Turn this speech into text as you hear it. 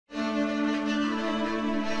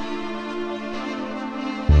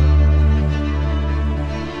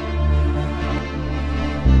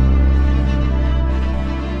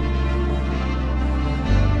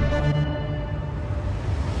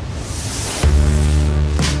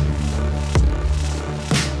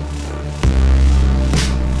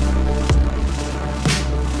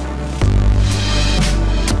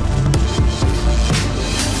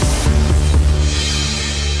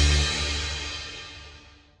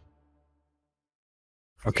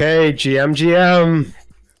Okay, GM.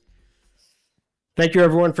 Thank you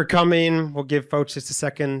everyone for coming. We'll give folks just a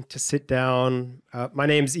second to sit down. My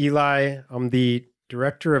name's Eli. I'm the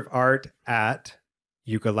Director of Art at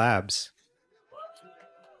Yuga Labs.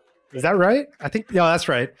 Is that right? I think, yeah, that's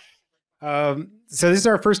right. So this is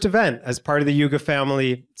our first event as part of the Yuga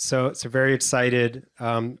family. So very excited.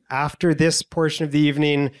 After this portion of the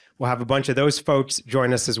evening, we'll have a bunch of those folks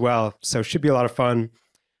join us as well. So it should be a lot of fun.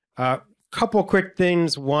 Couple quick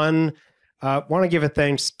things. One, want to give a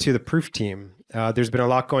thanks to the proof team. There's been a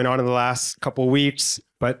lot going on in the last couple of weeks,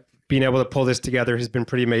 but being able to pull this together has been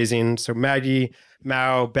pretty amazing. So Maggie,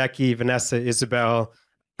 Mao, Becky, Vanessa, Isabel,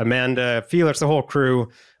 Amanda, Felix, the whole crew,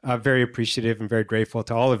 very appreciative and very grateful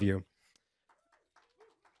to all of you.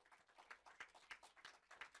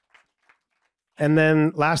 And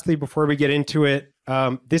then lastly, before we get into it,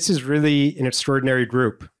 this is really an extraordinary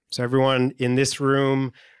group. So everyone in this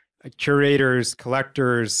room, curators,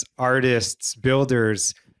 collectors, artists,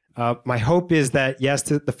 builders. My hope is that, yes,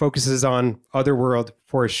 the focus is on Otherworld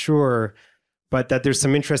for sure, but that there's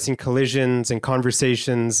some interesting collisions and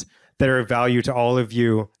conversations that are of value to all of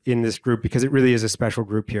you in this group, because it really is a special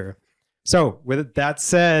group here. So with that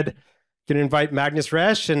said, I'm going to invite Magnus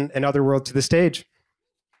Resch and Otherworld to the stage.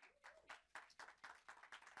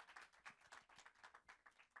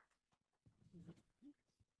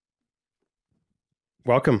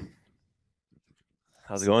 Welcome.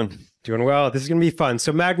 How's it going? Doing well. This is going to be fun.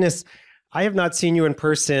 So Magnus, I have not seen you in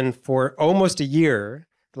person for almost a year.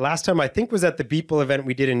 The last time I think was at the Beeple event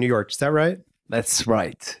we did in New York. Is that right? That's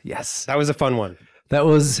right. Yes. That was a fun one. That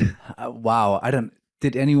was, wow.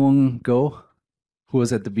 Did anyone go who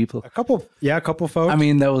was at the Beeple? A couple folks. I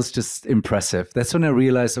mean, that was just impressive. That's when I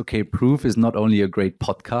realized, okay, Proof is not only a great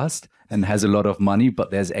podcast and has a lot of money, but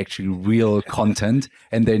there's actually real content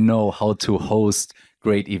and they know how to host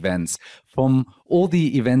great events. From all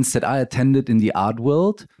the events that I attended in the art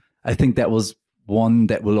world, I think that was one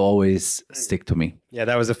that will always stick to me. Yeah,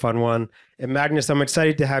 that was a fun one. And Magnus, I'm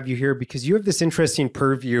excited to have you here because you have this interesting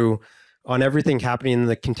purview on everything happening in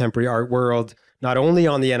the contemporary art world, not only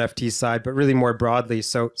on the NFT side, but really more broadly.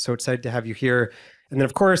 So excited to have you here. And then,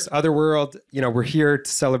 of course, Otherworld, we're here to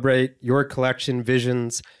celebrate your collection,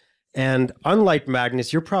 Visions. And unlike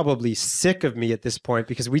Magnus, you're probably sick of me at this point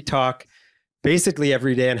because we talk basically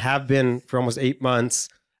every day and have been for almost 8 months.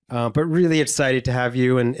 But really excited to have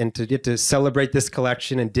you and to get to celebrate this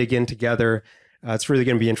collection and dig in together. It's really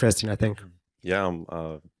going to be interesting, I think. Yeah,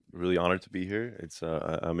 I'm really honored to be here. It's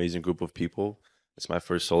an amazing group of people. It's my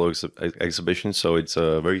first solo exhibition, so it's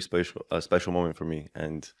a very special moment for me.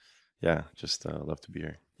 And yeah, just love to be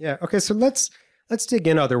here. Yeah. Okay. So let's dig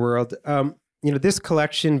in Otherworld. This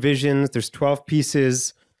collection, Visions. There's 12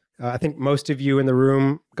 pieces. I think most of you in the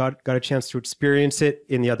room got a chance to experience it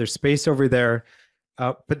in the other space over there.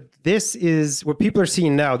 But this is what people are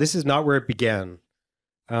seeing now. This is not where it began.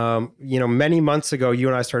 Many months ago, you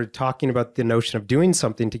and I started talking about the notion of doing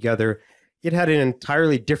something together. It had an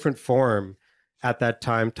entirely different form at that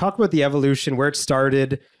time. Talk about the evolution, where it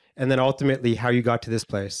started, and then ultimately how you got to this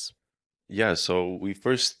place. Yeah, so we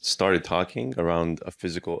first started talking around a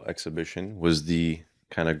physical exhibition was the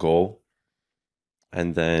kind of goal.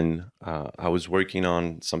 And then I was working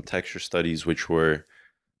on some texture studies, which were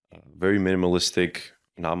very minimalistic,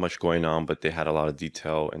 not much going on, but they had a lot of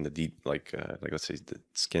detail and like let's say the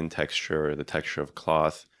skin texture, the texture of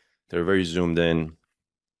cloth. They were very zoomed in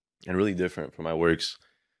and really different from my works.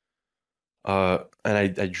 And I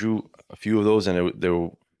drew a few of those, and they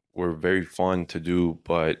were very fun to do.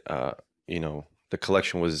 But the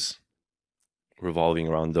collection was revolving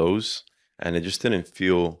around those, and it just didn't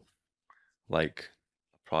feel like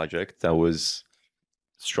a project that was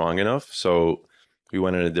strong enough. So we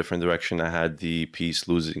went in a different direction. I had the piece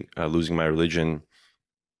losing my religion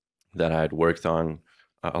that I had worked on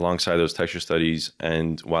alongside those texture studies,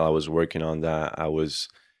 and while I was working on that, I was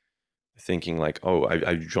thinking like, oh,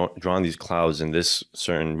 I've drawn these clouds in this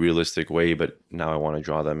certain realistic way, but now I want to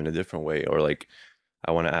draw them in a different way, or like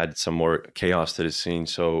I want to add some more chaos to the scene.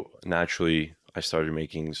 So naturally, I started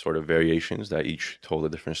making sort of variations that each told a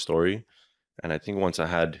different story. And I think once I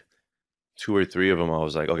had 2 or 3 of them, I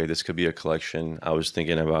was like, okay, this could be a collection. I was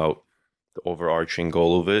thinking about the overarching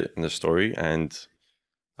goal of it and the story, and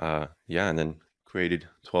and then created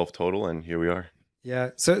 12 total, and here we are.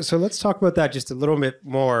 Yeah. So let's talk about that just a little bit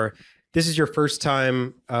more. This is your first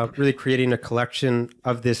time really creating a collection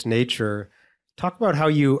of this nature. Talk about how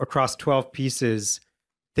you, across 12 pieces,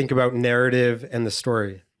 think about narrative and the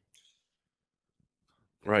story.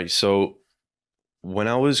 Right. So when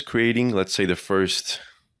I was creating, let's say the first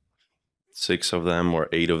 6 of them or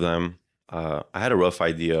 8 of them, I had a rough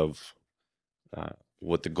idea of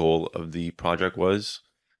what the goal of the project was.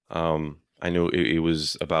 I knew it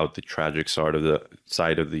was about the tragic side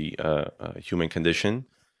of the human condition.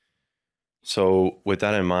 So with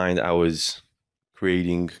that in mind, I was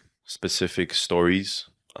creating specific stories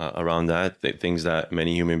around that, things that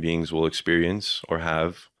many human beings will experience or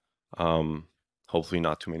have, hopefully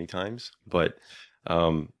not too many times. But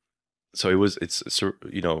so it's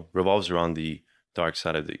revolves around the dark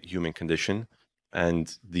side of the human condition.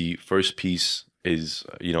 And the first piece is,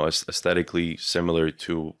 aesthetically similar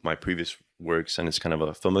to my previous works, and it's kind of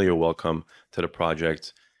a familiar welcome to the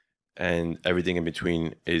project. And everything in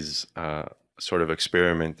between is sort of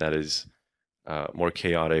experiment that is more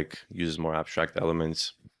chaotic, uses more abstract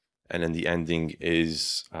elements. And then the ending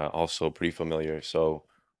is also pretty familiar. So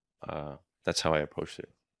that's how I approached it.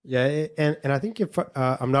 Yeah, and I think if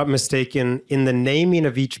I'm not mistaken, in the naming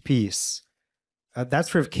of each piece, that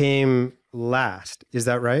sort of came last. Is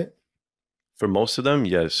that right? For most of them,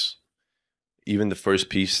 yes. Even the first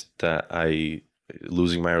piece that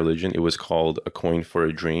Losing My Religion, it was called A Coin for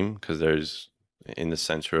a Dream, because there's, in the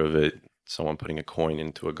center of it, someone putting a coin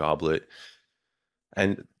into a goblet.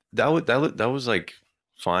 And that was like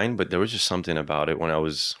fine, but there was just something about it when I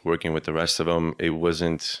was working with the rest of them. It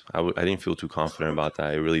wasn't, I didn't feel too confident about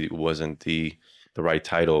that. It really wasn't the right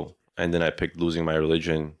title. And then I picked Losing My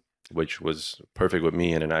Religion, which was perfect with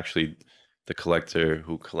me. And then actually the collector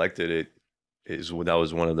who collected it, that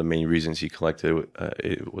was one of the main reasons he collected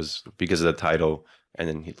it was because of the title, and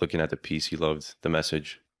then looking at the piece, he loved the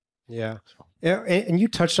message. Yeah. Yeah, and you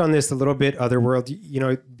touched on this a little bit, Otherworld.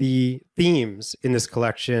 The themes in this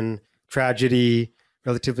collection: tragedy,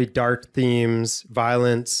 relatively dark themes,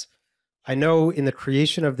 violence. I know in the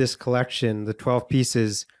creation of this collection, the 12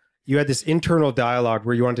 pieces, you had this internal dialogue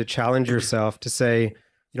where you wanted to challenge yourself to say,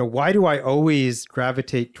 why do I always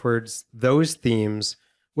gravitate towards those themes?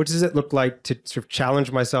 What does it look like to sort of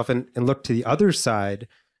challenge myself and look to the other side?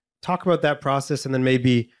 Talk about that process, and then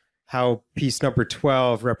maybe how piece number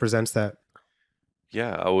 12 represents that.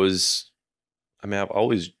 Yeah, I've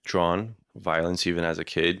always drawn violence even as a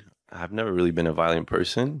kid. I've never really been a violent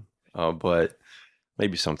person, but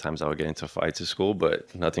maybe sometimes I would get into fights at school,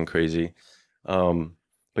 but nothing crazy.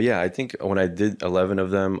 But yeah, I think when I did 11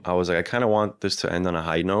 of them, I was like, I kind of want this to end on a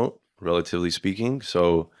high note, relatively speaking.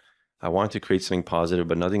 So I wanted to create something positive,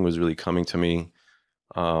 but nothing was really coming to me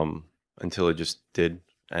until it just did.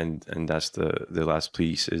 And that's the last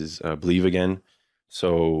piece is Believe Again.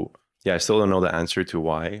 So yeah, I still don't know the answer to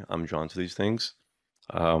why I'm drawn to these things.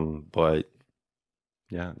 But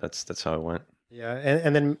yeah, that's how it went. Yeah.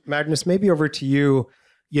 And then Magnus, maybe over to you.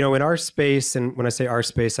 In our space, and when I say our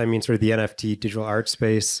space, I mean sort of the NFT digital art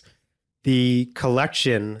space, the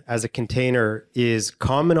collection as a container is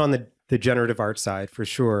common on the generative art side for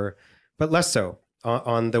sure, but less so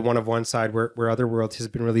on the one of one side where Otherworld has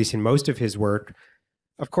been releasing most of his work.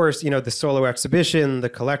 Of course, the solo exhibition, the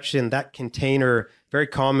collection, that container, very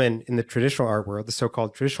common in the traditional art world, the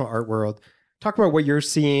so-called traditional art world. Talk about what you're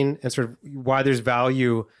seeing and sort of why there's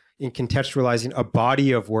value in contextualizing a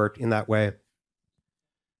body of work in that way.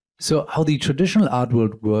 So how the traditional art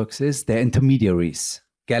world works is they're intermediaries,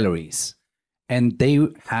 galleries, and they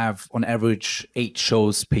have on average 8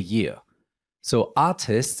 shows per year. So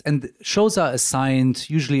artists, and shows are assigned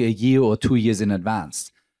usually a year or 2 years in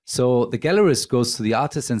advance. So the gallerist goes to the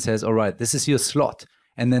artist and says, all right, this is your slot.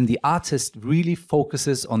 And then the artist really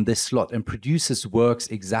focuses on this slot and produces works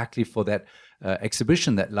exactly for that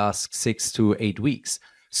exhibition that lasts 6 to 8 weeks.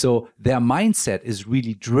 So their mindset is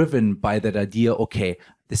really driven by that idea, okay,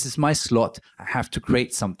 this is my slot, I have to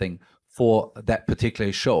create something for that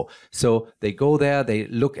particular show. So they go there, they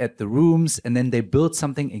look at the rooms, and then they build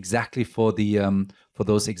something exactly for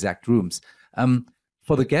those exact rooms.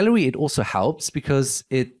 For the gallery, it also helps because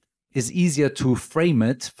it is easier to frame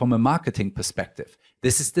it from a marketing perspective.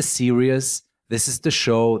 This is the series, this is the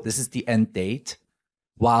show, this is the end date.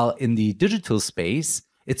 While in the digital space,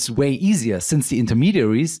 it's way easier since the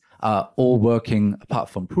intermediaries are all working, apart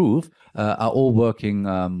from Proof, are all working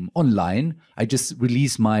online. I just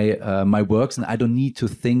release my works, and I don't need to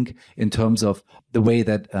think in terms of the way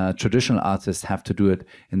that traditional artists have to do it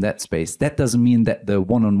in that space. That doesn't mean that the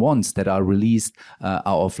one-on-ones that are released are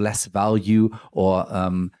of less value, or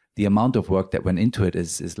the amount of work that went into it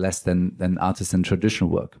is less than artists in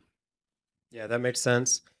traditional work. Yeah, that makes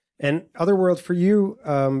sense. And Otherworld, for you,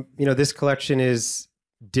 this collection is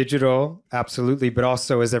digital, absolutely, but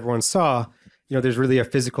also, as everyone saw, there's really a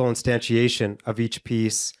physical instantiation of each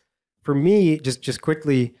piece. For me, just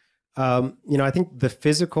quickly, I think the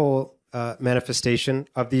physical manifestation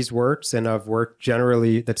of these works and of work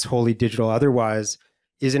generally that's wholly digital otherwise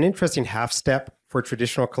is an interesting half step for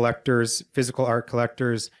traditional collectors, physical art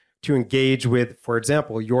collectors, to engage with, for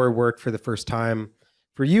example, your work for the first time?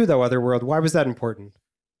 For you, though, Otherworld, why was that important?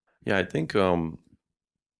 Yeah, I think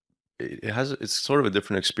it's sort of a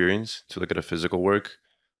different experience to look at a physical work.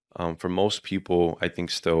 For most people, I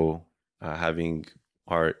think still having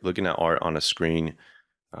looking at art on a screen,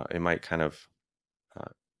 it might kind of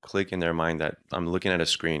click in their mind that I'm looking at a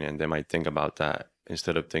screen, and they might think about that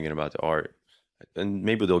instead of thinking about the art. And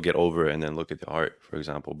maybe they'll get over it and then look at the art, for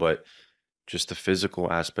example. But just the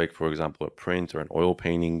physical aspect, for example, a print or an oil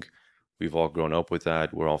painting, we've all grown up with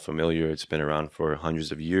that. We're all familiar. It's been around for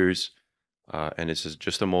hundreds of years. And it's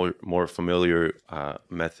just a more familiar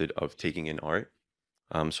method of taking in art.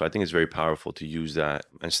 So I think it's very powerful to use that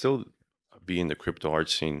and still be in the crypto art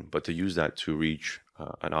scene, but to use that to reach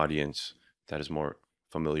an audience that is more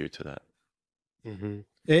familiar to that. Mm-hmm.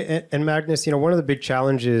 And Magnus, one of the big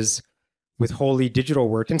challenges with wholly digital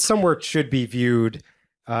work, and some work should be viewed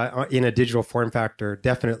in a digital form factor,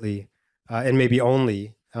 definitely, and maybe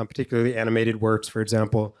only, particularly animated works, for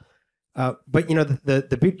example. But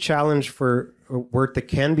the big challenge for work that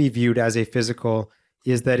can be viewed as a physical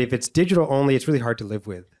is that if it's digital only, it's really hard to live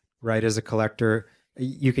with, right? As a collector,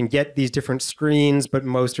 you can get these different screens, but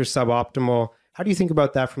most are suboptimal. How do you think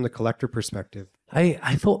about that from the collector perspective?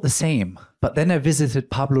 I thought the same, but then I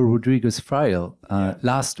visited Pablo Rodriguez Fraile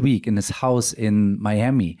last week in his house in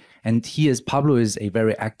Miami. And Pablo is a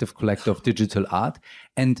very active collector of digital art.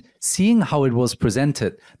 And seeing how it was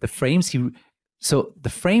presented, the frames the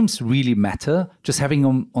frames really matter. Just having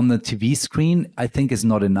them on the TV screen, I think, is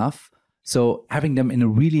not enough. So having them in a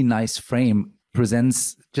really nice frame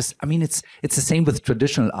presents it's the same with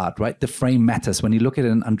traditional art, right? The frame matters. When you look at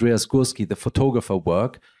an Andreas Gursky, the photographer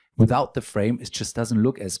work, without the frame, it just doesn't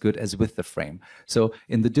look as good as with the frame. So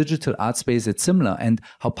in the digital art space, it's similar. And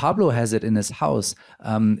how Pablo has it in his house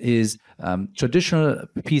is traditional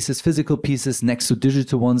pieces, physical pieces next to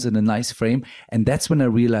digital ones in a nice frame. And that's when I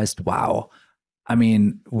realized, wow,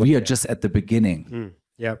 we are just at the beginning.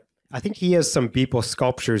 Yeah. I think he has some Beeple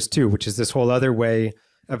sculptures too, which is this whole other way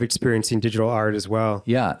of experiencing digital art as well.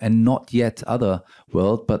 Yeah, and not yet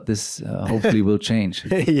Otherworld, but this hopefully will change.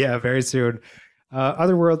 Yeah, very soon.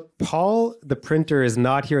 Otherworld, Paul, the printer, is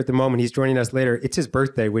not here at the moment. He's joining us later. It's his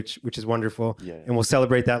birthday, which is wonderful. Yeah. And we'll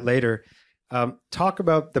celebrate that later. Talk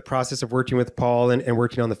about the process of working with Paul and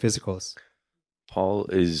working on the physicals. Paul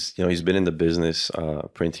is, he's been in the business,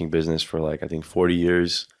 printing business for I think 40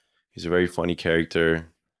 years. He's a very funny character,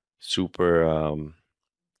 super, I'll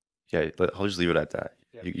just leave it at that.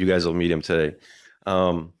 Yeah. You guys will meet him today.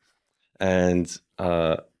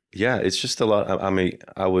 It's just a lot.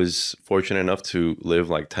 I was fortunate enough to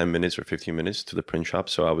live 10 minutes or 15 minutes to the print shop.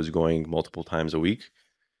 So I was going multiple times a week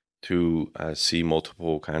to see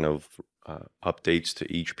multiple kind of updates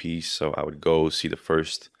to each piece. So I would go see the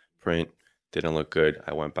first print, didn't look good.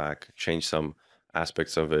 I went back, changed some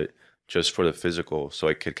aspects of it just for the physical so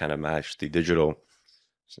I could kind of match the digital.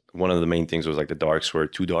 One of the main things was the darks were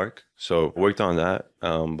too dark. So worked on that,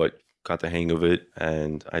 but got the hang of it.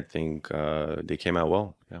 And I think they came out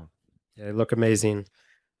well. Yeah, they look amazing.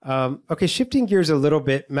 Okay, shifting gears a little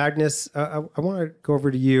bit, Magnus, I want to go over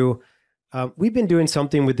to you. We've been doing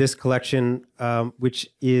something with this collection, which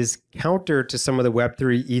is counter to some of the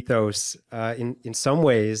Web3 ethos in some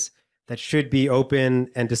ways that should be open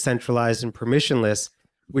and decentralized and permissionless,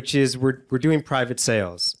 which is we're doing private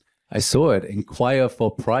sales. I saw it. Inquire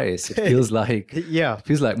for price. It feels like it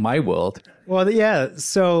feels like my world. Well, yeah.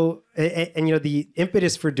 So, and the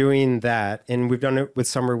impetus for doing that, and we've done it with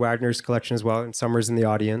Summer Wagner's collection as well, and Summer's in the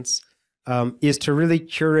audience, is to really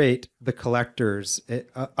curate the collectors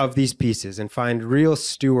of these pieces and find real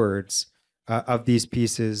stewards of these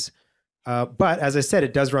pieces. But as I said,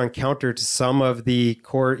 it does run counter to some of the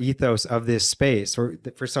core ethos of this space, or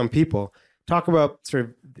for some people. Talk about sort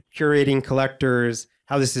of curating collectors,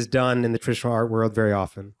 how this is done in the traditional art world very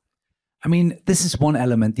often. This is one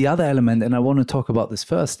element. The other element, and I want to talk about this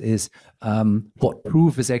first, is what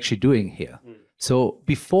Proof is actually doing here. So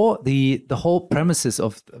before, the whole premises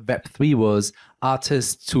of Web3 was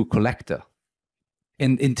artist to collector.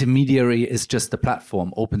 And intermediary is just the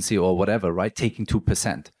platform, OpenSea or whatever, right? Taking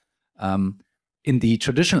 2%. In the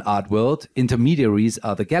traditional art world, intermediaries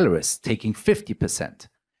are the gallerists, taking 50%.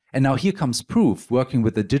 And now here comes Proof, working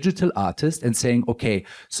with a digital artist and saying, okay,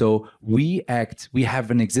 so we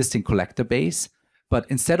have an existing collector base, but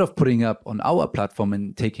instead of putting up on our platform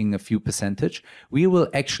and taking a few percentage, we will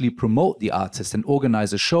actually promote the artist and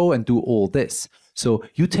organize a show and do all this. So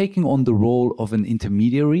you're taking on the role of an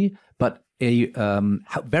intermediary, but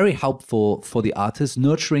very helpful for the artist,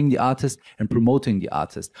 nurturing the artist and promoting the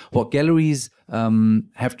artist. What galleries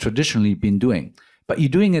have traditionally been doing. But you're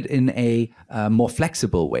doing it in a more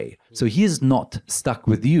flexible way. So he is not stuck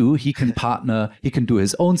with you. He can partner, he can do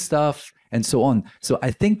his own stuff and so on. So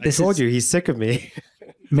I think this I told you, he's sick of me.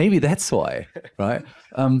 Maybe that's why, right?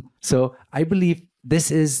 So I believe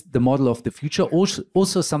this is the model of the future.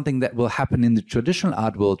 Also something that will happen in the traditional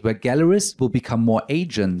art world, where gallerists will become more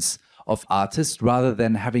agents of artists rather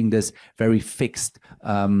than having this very fixed,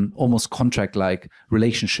 almost contract-like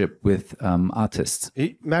relationship with artists.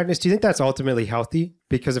 Magnus, do you think that's ultimately healthy?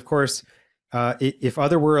 Because of course, if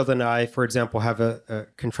Otherworld and I, for example, have a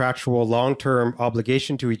contractual long-term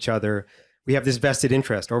obligation to each other, we have this vested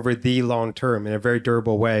interest over the long term in a very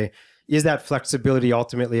durable way. Is that flexibility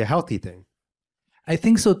ultimately a healthy thing? I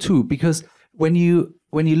think so too, because when you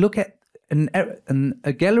look at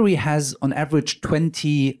a gallery has on average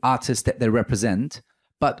 20 artists that they represent,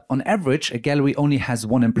 but on average a gallery only has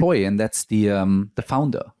one employee, and that's the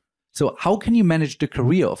founder. So how can you manage the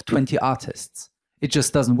career of 20 artists? It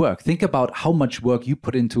just doesn't work. Think about how much work you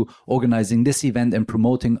put into organizing this event and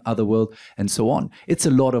promoting Otherworld and so on. It's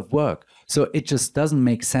a lot of work. So it just doesn't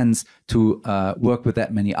make sense to work with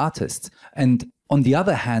that many artists. And on the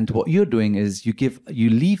other hand, what you're doing is you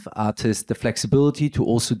leave artists the flexibility to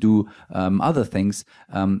also do other things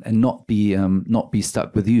and not be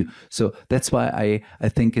stuck with you. So that's why I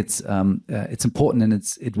think it's important, and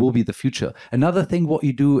it will be the future. Another thing, what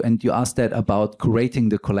you do, and you asked that about curating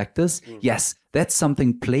the collectors. Yes, that's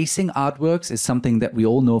something. Placing artworks is something that we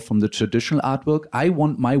all know from the traditional artwork. I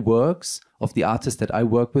want my works of the artists that I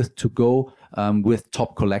work with to go with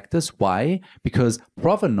top collectors. Why? Because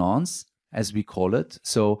provenance, as we call it,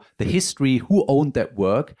 so the history, who owned that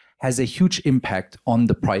work, has a huge impact on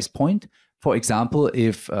the price point. For example,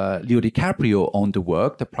 if Leo DiCaprio owned the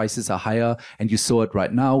work, the prices are higher, and you saw it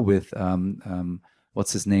right now with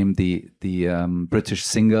what's his name, the British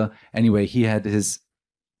singer. Anyway, he had his,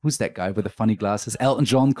 who's that guy with the funny glasses? Elton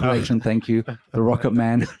John collection. Thank you, the Rocket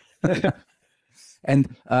Man.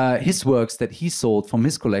 And his works that he sold from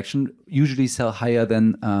his collection usually sell higher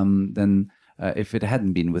than if it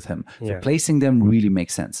hadn't been with him. So placing them really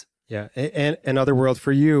makes sense. Yeah. And Otherworld,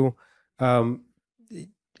 for you,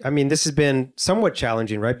 I mean, this has been somewhat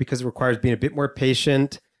challenging, right? Because it requires being a bit more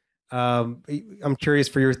patient. I'm curious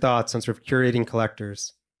for your thoughts on sort of curating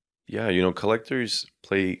collectors. Yeah, collectors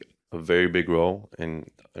play a very big role in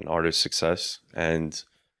an artist's success. And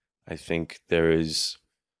I think there is,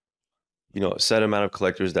 a set amount of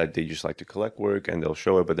collectors that they just like to collect work and they'll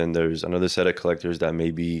show it. But then there's another set of collectors that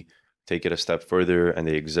maybe take it a step further and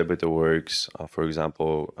they exhibit the works. For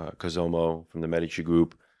example, Kazomo from the Medici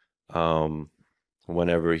Group,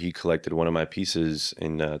 whenever he collected one of my pieces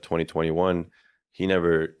in 2021,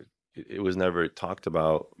 it was never talked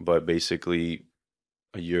about, but basically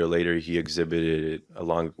a year later he exhibited it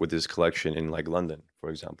along with his collection in like London, for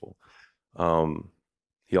example.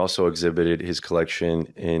 He also exhibited his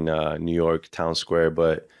collection in New York Town Square,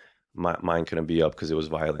 but mine couldn't be up because it was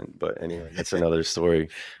violent. But anyway, that's another story.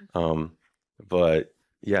 But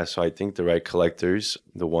yeah, so I think the right collectors,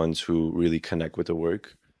 the ones who really connect with the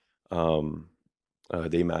work,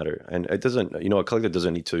 they matter. And it doesn't, a collector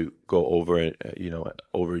doesn't need to go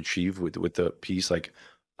overachieve with the piece. Like,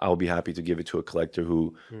 I'll be happy to give it to a collector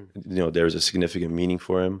who, there's a significant meaning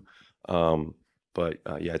for him. But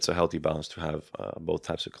it's a healthy balance to have both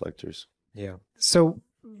types of collectors. Yeah. So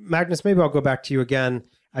Magnus, maybe I'll go back to you again.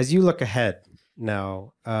 As you look ahead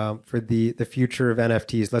now for the future of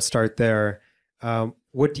NFTs, let's start there.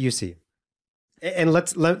 What do you see? And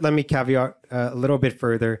let me caveat a little bit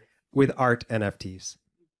further with art NFTs.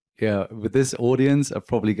 Yeah, with this audience, I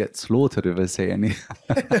probably get slaughtered if I say any.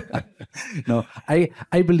 No,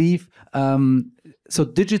 I believe, so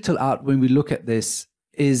digital art, when we look at this,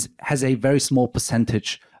 has a very small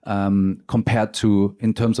percentage compared to,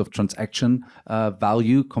 in terms of transaction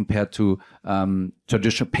value, compared to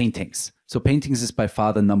traditional paintings. So paintings is by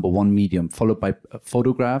far the number one medium, followed by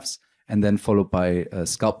photographs, and then followed by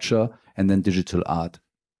sculpture, and then digital art,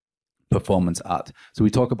 performance art. So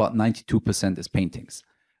we talk about 92% is paintings.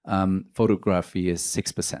 Photography is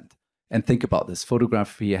 6%. And think about this,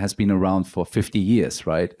 photography has been around for 50 years,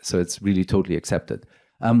 right? So it's really totally accepted.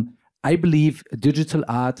 I believe digital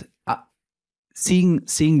art,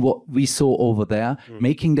 seeing what we saw over there,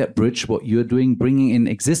 making that bridge, what you're doing, bringing in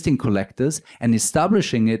existing collectors and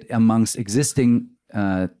establishing it amongst existing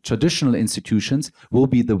traditional institutions will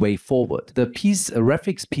be the way forward. The piece,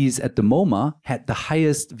 Refik's piece at the MoMA had the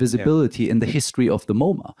highest visibility in the history of the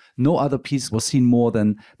MoMA. No other piece was seen more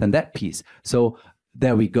than that piece. So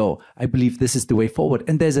there we go. I believe this is the way forward.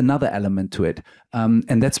 And there's another element to it.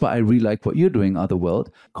 And that's why I really like what you're doing,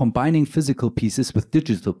 Otherworld, combining physical pieces with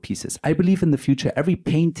digital pieces. I believe in the future, every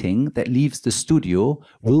painting that leaves the studio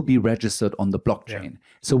will be registered on the blockchain. Yeah.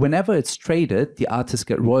 So whenever it's traded, the artists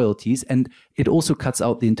get royalties, and it also cuts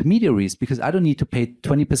out the intermediaries, because I don't need to pay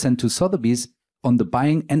 20% to Sotheby's on the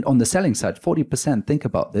buying and on the selling side, 40%, think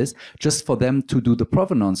about this, just for them to do the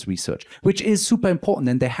provenance research, which is super important,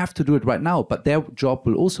 and they have to do it right now. But their job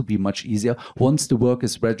will also be much easier once the work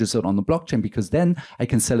is registered on the blockchain, because then I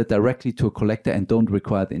can sell it directly to a collector and don't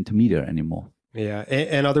require the intermediary anymore. Yeah.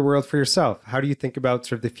 And Otherworld, for yourself, how do you think about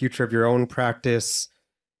sort of the future of your own practice,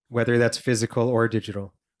 whether that's physical or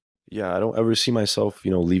digital? Yeah, I don't ever see myself,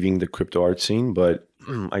 leaving the crypto art scene, but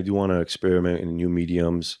I do want to experiment in new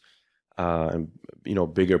mediums. And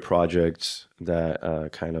bigger projects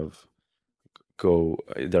that kind of go,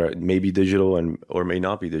 that may be digital or may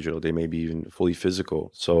not be digital. They may be even fully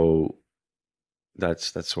physical. So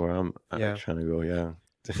that's where I'm trying to go. Yeah.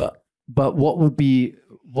 But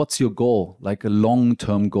what's your goal? Like a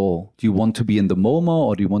long-term goal? Do you want to be in the MoMA,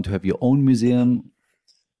 or do you want to have your own museum?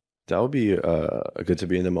 That would be good to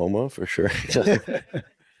be in the MoMA for sure.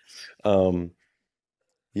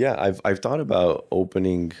 Yeah, I've thought about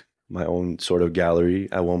opening my own sort of gallery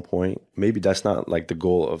at one point. Maybe that's not like the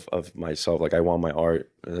goal of myself. Like I want my art,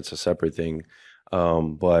 that's a separate thing.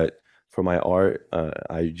 But for my art,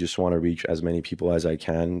 I just want to reach as many people as I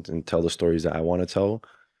can and tell the stories that I want to tell,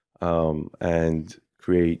 and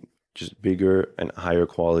create just bigger and higher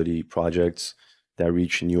quality projects that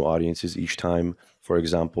reach new audiences each time. For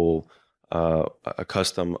example, a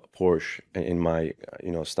custom Porsche in my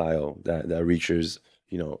style that reaches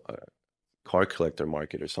a car collector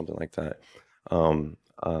market or something like that. And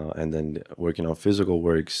then working on physical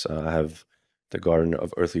works, I have the Garden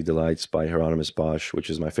of Earthly Delights by Hieronymus Bosch, which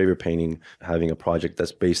is my favorite painting, having a project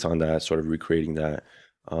that's based on that, sort of recreating that.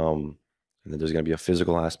 And then there's going to be a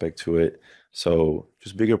physical aspect to it. So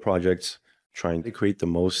just bigger projects, trying to create the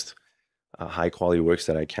most high quality works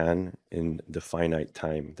that I can in the finite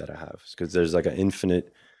time that I have. Because there's like an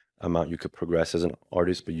infinite amount you could progress as an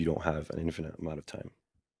artist, but you don't have an infinite amount of time.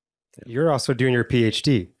 Yeah. You're also doing your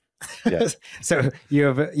PhD. Yeah. So you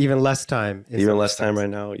have even less time. Even less time right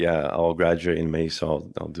now. Yeah. I'll graduate in May, so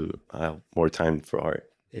I'll have more time for art.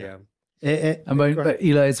 Yeah. But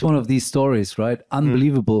Eli, it's one of these stories, right?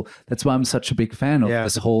 Unbelievable. That's why I'm such a big fan of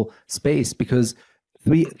this whole space, because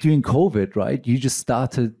during COVID, right, you just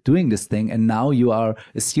started doing this thing, and now you are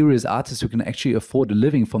a serious artist who can actually afford a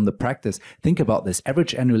living from the practice. Think about this.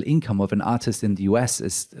 Average annual income of an artist in the US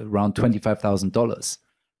is around $25,000.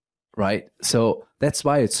 Right. So that's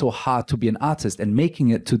why it's so hard to be an artist, and making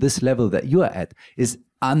it to this level that you are at is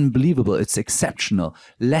unbelievable. It's exceptional.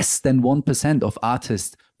 Less than 1% of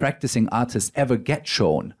practicing artists ever get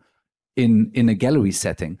shown in a gallery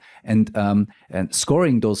setting, and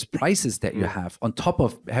scoring those prices that you have on top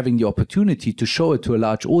of having the opportunity to show it to a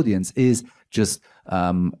large audience is just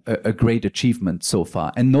a great achievement so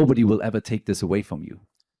far. And nobody will ever take this away from you.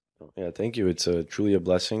 Yeah. Thank you. It's truly a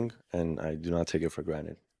blessing, and I do not take it for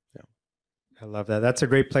granted. I love that. That's a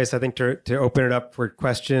great place, I think, to open it up for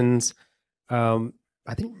questions.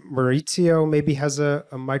 I think Maurizio maybe has a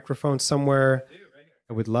microphone somewhere.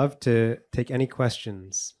 I would love to take any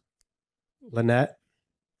questions. Lynette?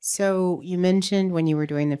 So you mentioned when you were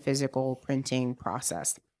doing the physical printing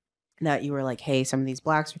process that you were like, hey, some of these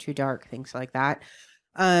blacks are too dark, things like that.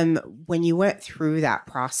 When you went through that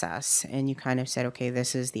process and you kind of said, okay,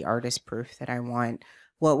 this is the artist proof that I want,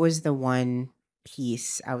 what was the one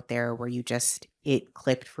piece out there where it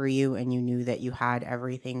clicked for you and you knew that you had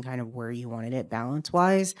everything kind of where you wanted it balance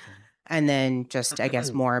wise? And then just, I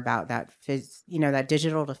guess, more about that, that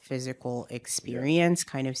digital to physical experience,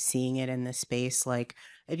 kind of seeing it in the space. Like,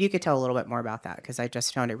 if you could tell a little bit more about that, because I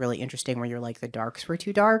just found it really interesting where you're like, the darks were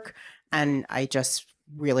too dark. And I just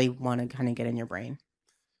really want to kind of get in your brain.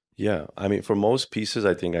 Yeah. I mean, for most pieces,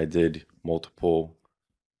 I think I did multiple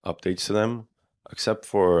updates to them, except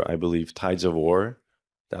for, I believe, Tides of War.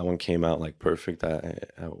 That one came out like perfect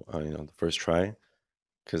the first try,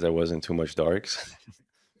 because there wasn't too much darks.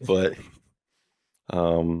 But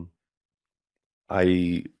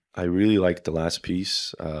I really liked the last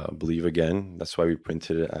piece, Believe Again. That's why we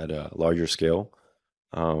printed it at a larger scale.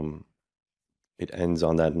 It ends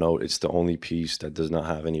on that note. It's the only piece that does not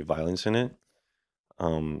have any violence in it.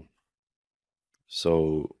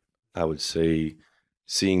 So I would say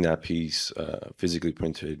seeing that piece physically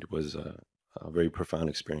printed was a very profound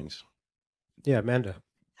experience. Yeah, Amanda.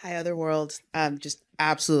 Hi, Otherworld. Just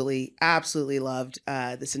absolutely loved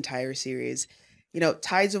this entire series.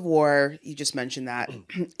 Tides of War, you just mentioned that,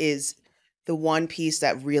 is the one piece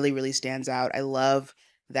that really, really stands out. I love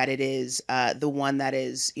that it is the one that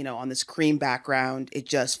is, on this cream background. It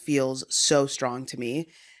just feels so strong to me.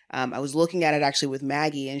 I was looking at it actually with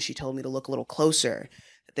Maggie, and she told me to look a little closer.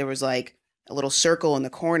 There was like a little circle in the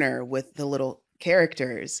corner with the little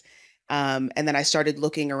characters. And then I started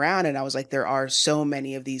looking around, and I was like, there are so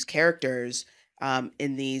many of these characters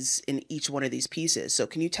in each one of these pieces. So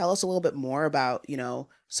can you tell us a little bit more about,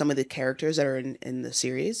 some of the characters that are in the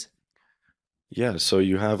series? Yeah, so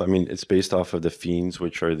you have, I mean, it's based off of the Fiends,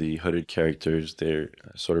 which are the hooded characters. They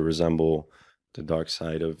sort of resemble the dark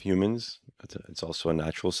side of humans. It's also a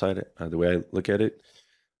natural side, the way I look at it.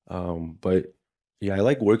 But yeah, I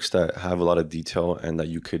like works that have a lot of detail and that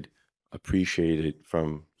you could appreciate it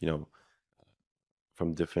from,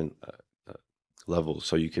 from different levels.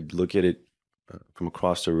 So you could look at it from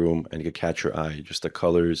across the room and it could catch your eye, just the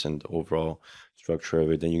colors and the overall structure of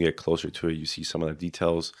it. Then you get closer to it, you see some of the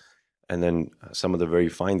details. And then some of the very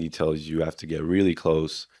fine details, you have to get really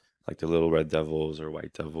close, like the little red devils or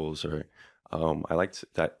white devils. Or I liked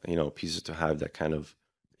that, pieces to have that kind of,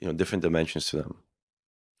 different dimensions to them.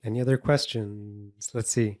 Any other questions?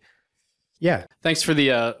 Let's see. Yeah. Thanks for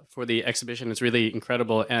the exhibition. It's really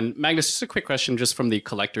incredible. And Magnus, just a quick question, just from the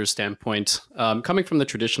collector's standpoint, coming from the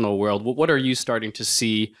traditional world, what are you starting to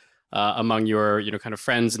see among your, kind of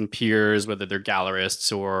friends and peers, whether they're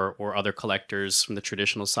gallerists or other collectors from the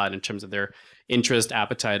traditional side, in terms of their interest,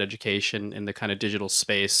 appetite, education in the kind of digital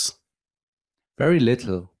space? Very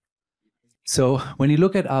little. So when you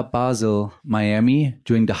look at Art Basel, Miami,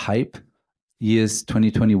 during the hype years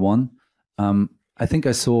 2021, I think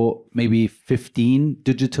I saw maybe 15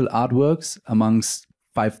 digital artworks amongst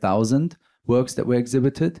 5,000 works that were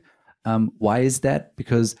exhibited. Why is that?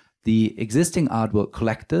 Because the existing artwork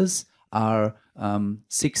collectors are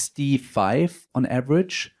 65 on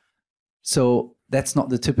average. So that's not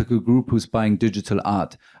the typical group who's buying digital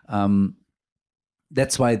art.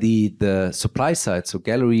 That's why the supply side, so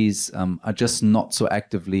galleries, are just not so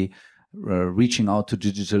actively reaching out to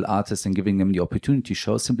digital artists and giving them the opportunity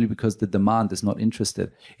show, simply because the demand is not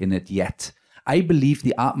interested in it yet. I believe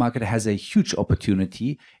the art market has a huge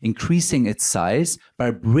opportunity, increasing its size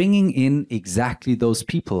by bringing in exactly those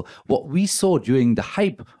people. What we saw during the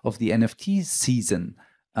hype of the NFT season,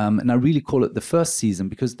 and I really call it the first season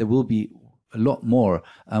because there will be a lot more.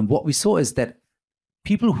 What we saw is that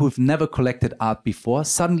people who've never collected art before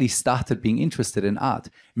suddenly started being interested in art.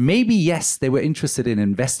 Maybe, yes, they were interested in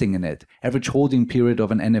investing in it. Average holding period of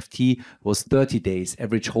an NFT was 30 days.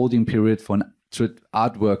 Average holding period for an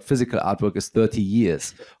artwork, physical artwork, is 30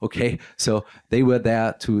 years. Okay, so they were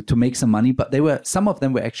there to make some money, but some of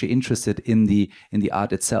them were actually interested in the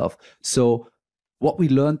art itself. So what we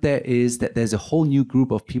learned there is that there's a whole new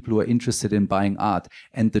group of people who are interested in buying art,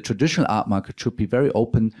 and the traditional art market should be very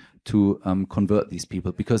open to convert these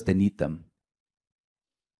people because they need them.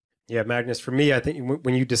 Yeah, Magnus, for me, I think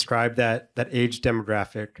when you describe that age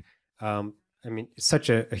demographic, it's such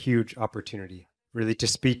a huge opportunity, really, to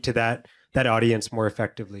speak to that audience more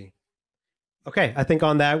effectively. Okay, I think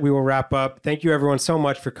on that, we will wrap up. Thank you, everyone, so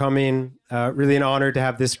much for coming. Really an honor to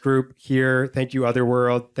have this group here. Thank you,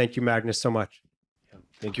 Otherworld. Thank you, Magnus, so much.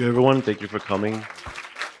 Thank you, everyone. Thank you for coming.